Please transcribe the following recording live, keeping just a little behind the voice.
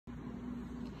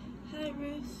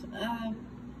subscribers.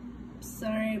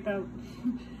 Sorry about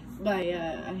my,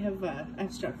 I have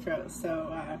strep throat,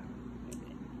 so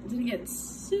didn't get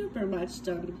super much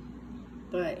done,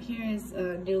 but here's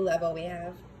a new level we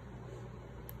have.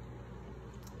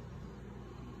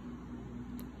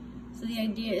 So the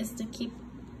idea is to keep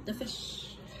the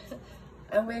fish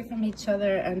away from each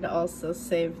other and also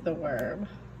save the worm.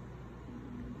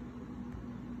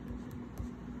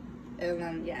 And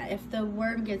then, yeah, if the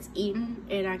worm gets eaten,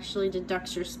 it actually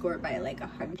deducts your score by like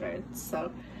 100.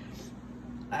 So,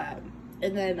 and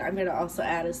then I'm gonna also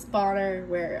add a spawner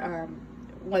where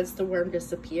once the worm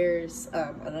disappears,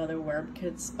 another worm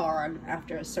could spawn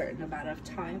after a certain amount of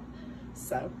time.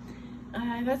 So,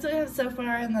 that's what I have so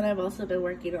far. And then I've also been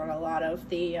working on a lot of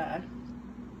the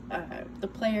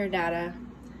player data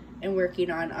and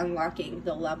working on unlocking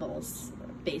the levels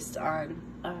based on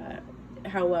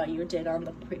how well you did on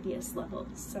the previous level.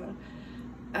 So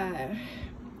I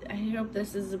hope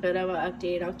this is a bit of an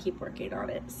update. I'll keep working on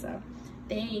it. So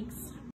thanks.